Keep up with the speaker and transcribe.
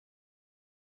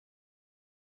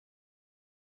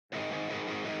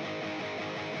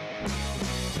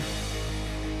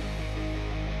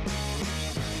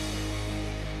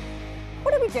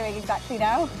What are we doing exactly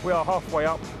now? We are halfway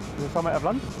up to the summit of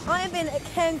London. I have been at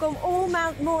Cairngorm all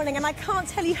morning and I can't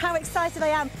tell you how excited I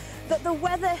am that the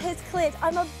weather has cleared.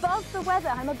 I'm above the weather,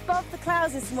 I'm above the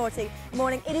clouds this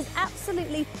morning. It is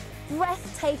absolutely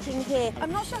breathtaking here.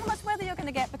 I'm not sure how much weather you're going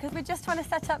to get because we're just trying to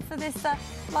set up for this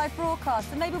live broadcast,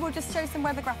 and maybe we'll just show some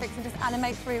weather graphics and just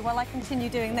animate through while I continue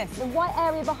doing this. The white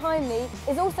area behind me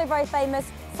is also very famous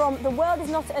from The World Is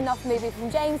Not Enough movie from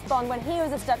James Bond when he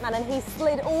was a stuntman and he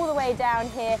slid all the way down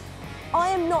here. I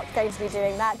am not going to be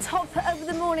doing that. Top of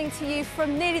the morning to you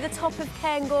from nearly the top of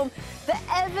Cairngorm. The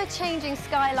ever-changing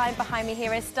skyline behind me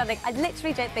here is stunning. I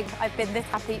literally don't think I've been this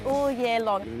happy all year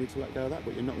long. You're going to need to let go of that,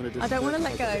 but you're not going to do. I don't want to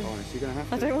let go. You're going to have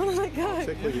to. I don't want to let go. I'll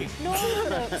stick with you. Laura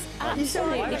looks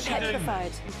absolutely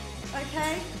petrified.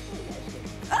 Okay.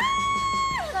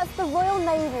 That's the Royal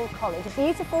Naval College, a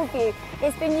beautiful view.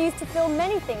 It's been used to film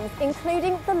many things,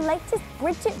 including the latest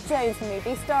Bridget Jones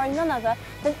movie starring none other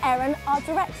than Erin, our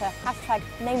director. Hashtag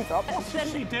name drop. What's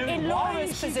she doing? In Why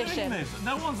Laura's is she position. doing this?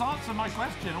 No one's answered my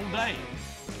question all day.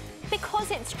 Because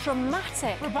it's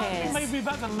dramatic, Piers. Maybe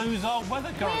about to lose our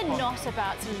weather correspondent. We're not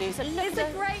about to lose it. Look, It's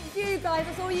a great view, guys.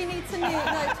 That's all you need to know.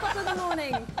 No, top of the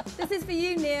morning. This is for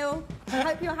you, Neil. I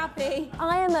hope you're happy.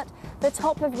 I am at the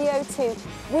top of the O2.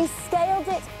 We scaled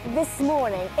it this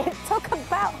morning. It took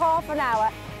about half an hour.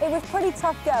 It was pretty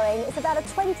tough going. It's about a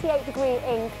 28-degree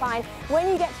incline. When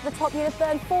you get to the top, you'll have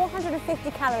burned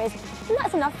 450 calories. And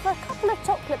that's enough for a couple of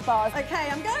chocolate bars. OK,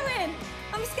 I'm going.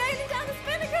 I'm scaling down the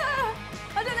spinnaker.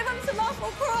 I don't know if I'm to laugh or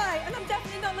cry, and I'm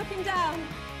definitely not looking down.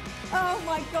 Oh,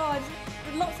 my God.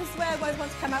 Lots of swear words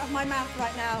want to come out of my mouth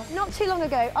right now. Not too long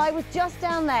ago, I was just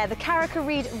down there, the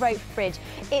Carrick-a-Rede rope bridge.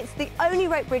 It's the only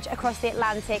rope bridge across the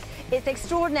Atlantic. It's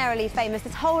extraordinarily famous.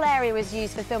 This whole area was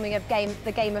used for filming of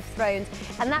the Game of Thrones.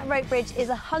 And that rope bridge is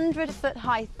 100-foot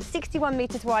high, 61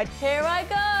 metres wide. Here I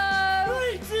go!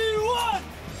 3, 2, 1!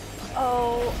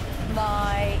 oh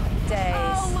my days.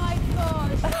 Oh, my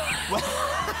God.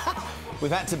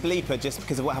 We've had to bleep her just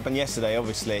because of what happened yesterday,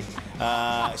 obviously.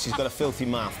 She's got a filthy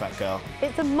mouth, that girl.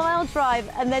 It's a mile drive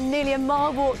and then nearly a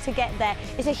mile walk to get there.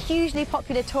 It's a hugely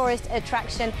popular tourist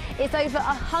attraction. It's over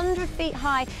 100 feet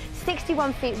high,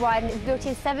 61 feet wide, and it was built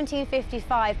in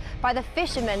 1755 by the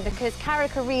fishermen because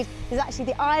Carrick-a-Rede is actually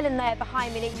the island there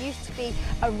behind me, and it used to be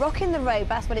a rock in the road.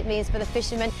 That's what it means for the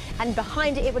fishermen, and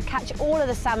behind it would catch all of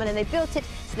the salmon, and they built it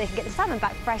so they can get the salmon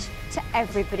back fresh to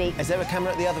everybody. Is there a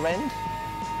camera at the other end?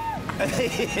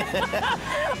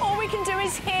 All we can do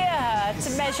is hear her to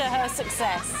measure her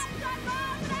success.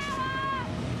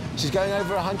 She's going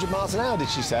over 100 miles an hour, did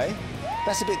she say?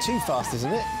 That's a bit too fast,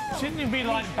 isn't it? Shouldn't you be,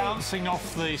 like, bouncing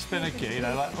off the spinnaker, you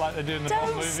know, like they do in the Bond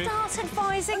Don't movies? start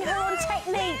advising her on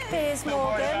technique, Piers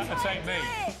Morgan. A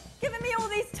technique. Giving me all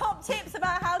these top tips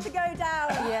about how to go down.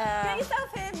 Yeah. Get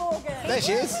yourself here, Morgan. There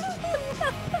she is.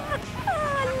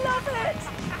 I love it.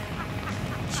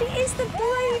 She is the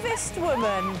bravest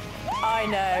woman I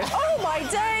know. Oh, my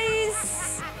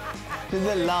days!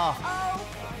 The laugh. Oh,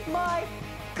 my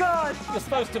God. You're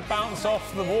supposed to bounce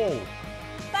off the wall.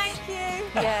 Thank you.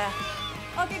 Yeah.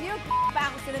 I'll give you a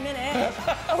bounce in a minute.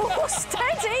 Oh,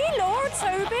 steady, Laura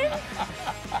Tobin.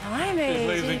 Blimey. She's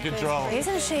losing control.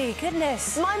 Isn't she?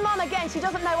 Goodness. My mum, again, she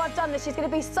doesn't know I've done this. She's going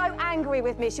to be so angry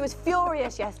with me. She was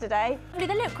furious yesterday. They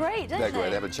look great, don't They're they? great.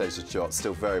 They haven't changed a shot.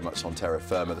 Still very much on terra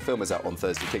firma. The film is out on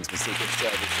Thursday. Kingsman Secret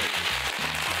Service.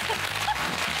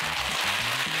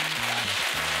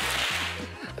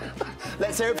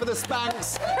 Let's hear it for the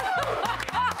Spanks. Not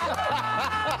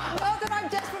that I'm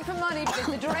desperate for money, because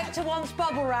the director wants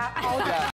bubble wrap.